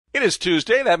It is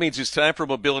Tuesday. That means it's time for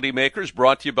Mobility Makers,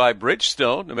 brought to you by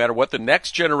Bridgestone. No matter what the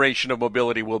next generation of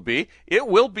mobility will be, it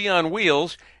will be on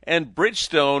wheels, and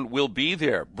Bridgestone will be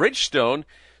there. Bridgestone,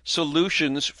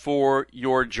 solutions for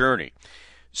your journey.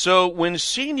 So when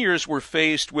seniors were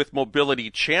faced with mobility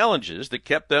challenges that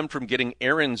kept them from getting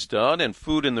errands done and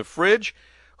food in the fridge,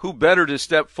 who better to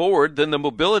step forward than the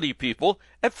mobility people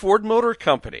at Ford Motor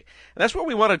Company? And that's what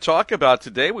we want to talk about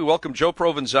today. We welcome Joe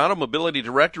Provenzano, Mobility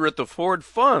Director at the Ford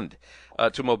Fund,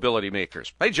 to Mobility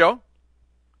Makers. Hey, Joe.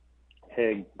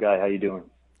 Hey, Guy. How you doing?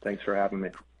 Thanks for having me.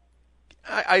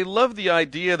 I love the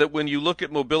idea that when you look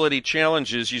at mobility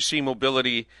challenges, you see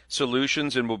mobility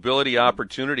solutions and mobility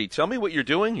opportunity. Tell me what you're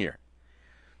doing here.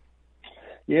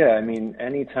 Yeah, I mean,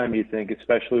 anytime you think,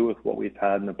 especially with what we've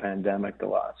had in the pandemic the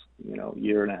last,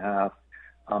 year and a half,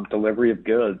 delivery of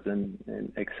goods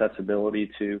and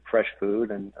accessibility to fresh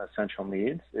food and essential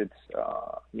needs, it's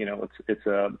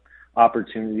a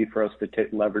opportunity for us to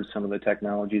leverage some of the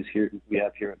technologies we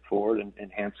have here at Ford and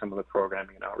enhance some of the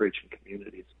programming and outreach in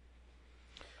communities.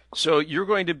 So you're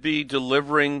going to be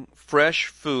delivering fresh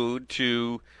food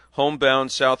to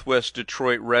homebound Southwest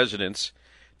Detroit residents.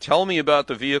 Tell me about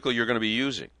the vehicle you're going to be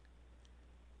using.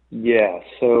 Yeah,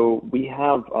 so we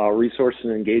have a resource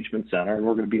and engagement center, and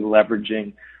we're going to be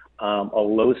leveraging a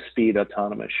low-speed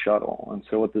autonomous shuttle. And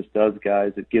so what this does,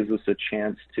 guys, it gives us a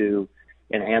chance to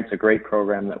enhance a great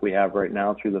program that we have right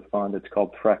now through the fund. It's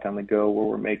called Trek on the Go, where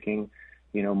we're making,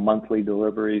 monthly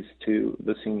deliveries to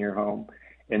the senior home.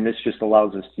 And this just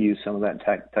allows us to use some of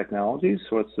that technology.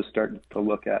 So it's to start to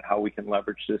look at how we can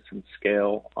leverage this and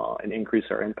scale and increase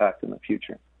our impact in the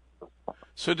future.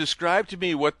 So describe to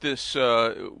me what this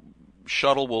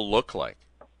shuttle will look like.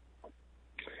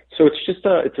 So it's just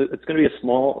it's going to be a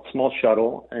small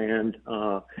shuttle, and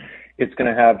it's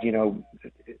going to have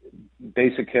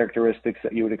basic characteristics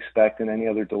that you would expect in any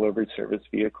other delivery service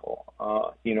vehicle.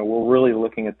 We're really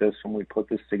looking at this when we put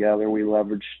this together. We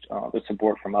leveraged the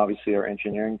support from obviously our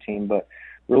engineering team, but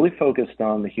really focused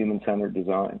on the human-centered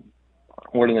design.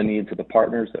 What are the needs of the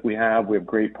partners that we have? We have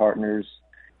great partners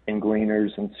in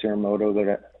Gleaners and Siramoto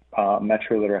that are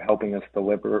Metro that are helping us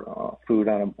deliver food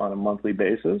on a monthly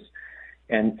basis.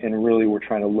 And really we're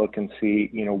trying to look and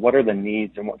see, what are the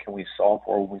needs and what can we solve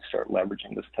for when we start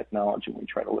leveraging this technology and we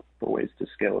try to look for ways to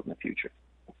scale it in the future.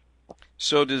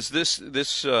 So does this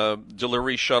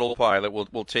delivery shuttle pilot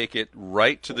will take it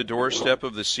right to the doorstep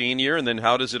of the senior, and then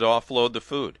how does it offload the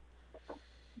food?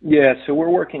 Yeah, so we're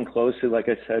working closely, like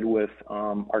I said, with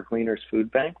our Gleaners Food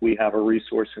Bank. We have a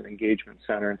resource and engagement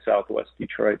center in Southwest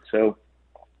Detroit. So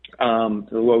the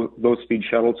low-speed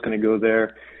shuttle is going to go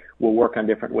there. We'll work on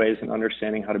different ways and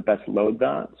understanding how to best load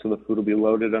that. So the food will be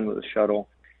loaded under the shuttle.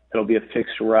 It'll be a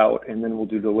fixed route, and then we'll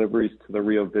do deliveries to the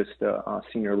Rio Vista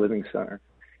Senior Living Center.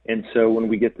 And so when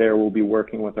we get there, we'll be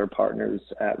working with our partners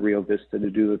at Rio Vista to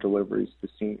do the deliveries to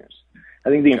seniors. I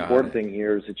think the important thing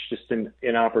here is it's just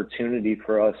an opportunity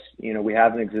for us. We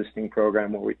have an existing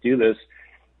program where we do this,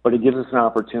 but it gives us an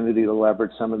opportunity to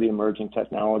leverage some of the emerging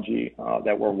technology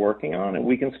that we're working on, and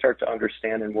we can start to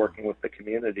understand in working with the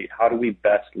community, how do we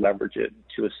best leverage it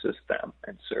to assist them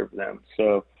and serve them.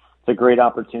 So it's a great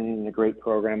opportunity and a great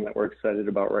program that we're excited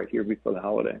about right here before the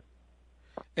holiday.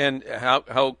 And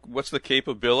what's the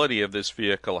capability of this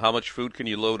vehicle? How much food can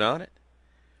you load on it?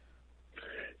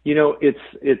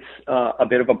 It's a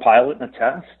bit of a pilot and a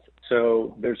test.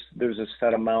 So there's a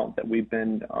set amount that we've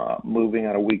been moving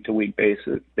on a week-to-week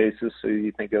basis. So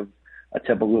you think of a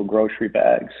typical grocery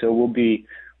bag. So we'll be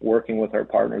working with our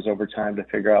partners over time to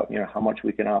figure out, how much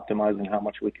we can optimize and how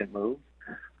much we can move.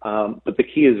 But the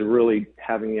key is really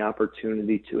having the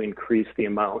opportunity to increase the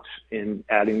amount in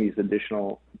adding these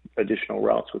additional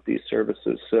routes with these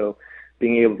services. So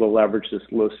being able to leverage this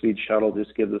low-speed shuttle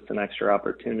just gives us an extra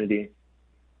opportunity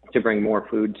to bring more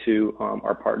food to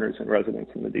our partners and residents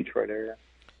in the Detroit area.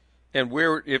 And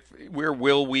where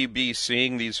will we be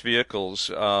seeing these vehicles?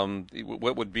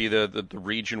 What would be the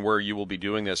region where you will be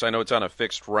doing this? I know it's on a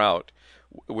fixed route.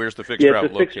 Where's the fixed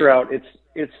route located? Yeah, it's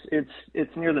a fixed route.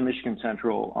 It's near the Michigan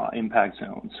Central impact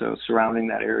zone, so surrounding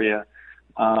that area,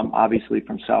 obviously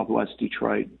from Southwest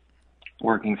Detroit,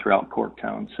 working throughout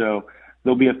Corktown. So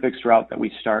there'll be a fixed route that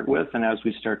we start with, and as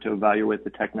we start to evaluate the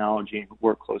technology and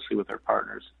work closely with our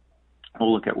partners,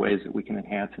 we'll look at ways that we can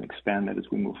enhance and expand that as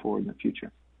we move forward in the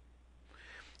future.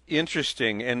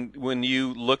 Interesting. And when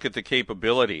you look at the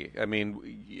capability, I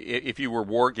mean, if you were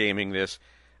wargaming this,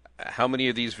 how many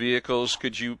of these vehicles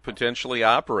could you potentially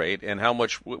operate, and how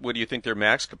much, what do you think their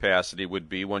max capacity would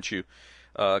be once you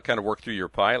kind of work through your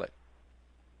pilot?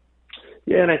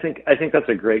 Yeah, and I think that's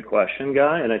a great question,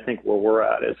 Guy. And I think where we're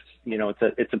at is,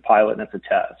 it's a pilot and it's a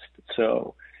test.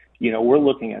 So, we're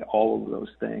looking at all of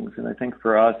those things. And I think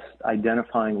for us,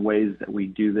 identifying ways that we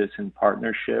do this in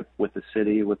partnership with the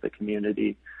city, with the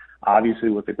community, obviously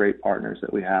with the great partners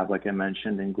that we have, like I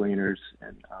mentioned, in Gleaners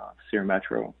and Sierra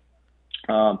Metro.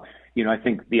 I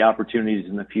think the opportunities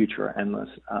in the future are endless.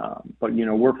 But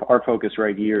our focus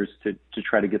right here is to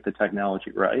try to get the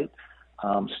technology right,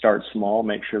 start small,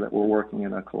 make sure that we're working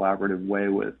in a collaborative way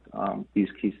with these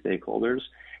key stakeholders,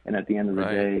 and at the end of the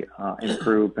day,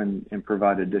 improve and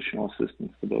provide additional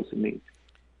assistance to those in need.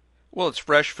 Well, it's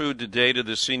fresh food today to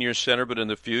the senior center, but in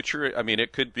the future, I mean,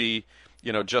 it could be,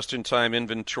 just-in-time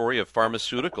inventory of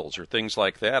pharmaceuticals or things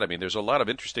like that. I mean, there's a lot of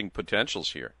interesting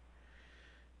potentials here.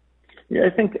 Yeah,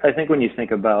 I think when you think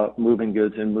about moving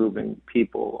goods and moving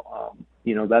people,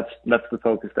 that's the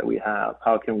focus that we have.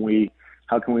 How can we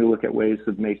look at ways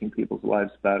of making people's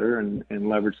lives better and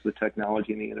leverage the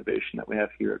technology and the innovation that we have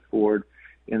here at Ford?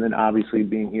 And then obviously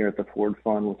being here at the Ford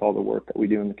Fund with all the work that we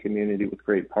do in the community with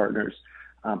great partners,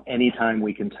 anytime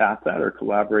we can tap that or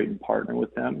collaborate and partner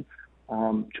with them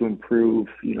to improve,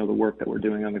 the work that we're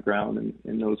doing on the ground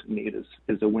and those in need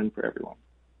is a win for everyone.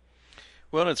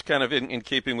 Well, it's kind of in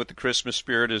keeping with the Christmas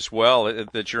spirit as well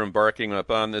that you're embarking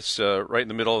upon this right in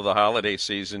the middle of the holiday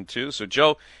season, too. So,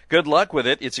 Joe, good luck with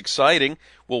it. It's exciting.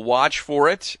 We'll watch for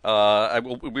it.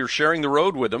 We're sharing the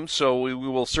road with them, so we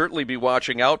will certainly be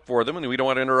watching out for them, and we don't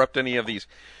want to interrupt any of these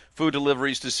food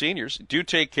deliveries to seniors. Do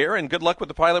take care, and good luck with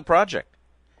the pilot project.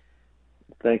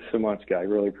 Thanks so much, Guy.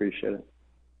 Really appreciate it.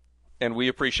 And we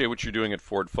appreciate what you're doing at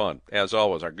Ford Fund, as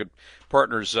always. Our good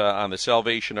partners on the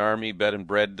Salvation Army Bed and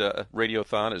Bread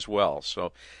Radiothon as well.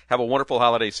 So have a wonderful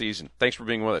holiday season. Thanks for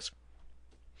being with us.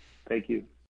 Thank you.